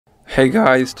Hey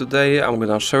guys, today I'm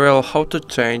gonna show you how to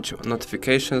change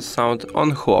notification sound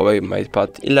on Huawei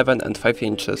MatePad 11.5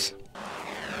 inches.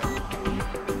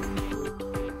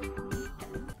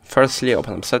 Firstly,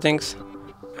 open up settings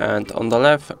and on the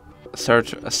left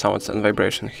search sounds and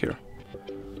vibration here.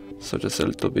 So just a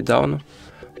little bit down.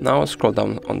 Now scroll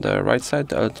down on the right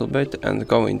side a little bit and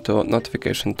go into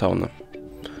notification tone.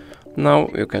 Now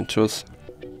you can choose...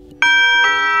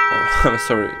 Oh, I'm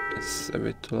sorry, it's a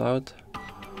bit too loud.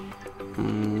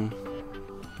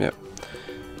 Yeah,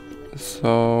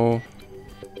 so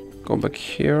go back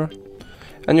here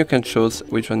and you can choose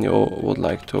which one you would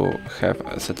like to have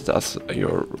set it as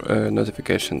your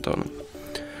notification tone.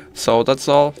 So that's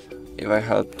all. If I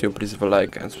helped you, please leave a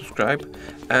like and subscribe,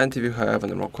 and if you have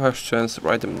any more questions,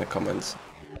 write them in the comments.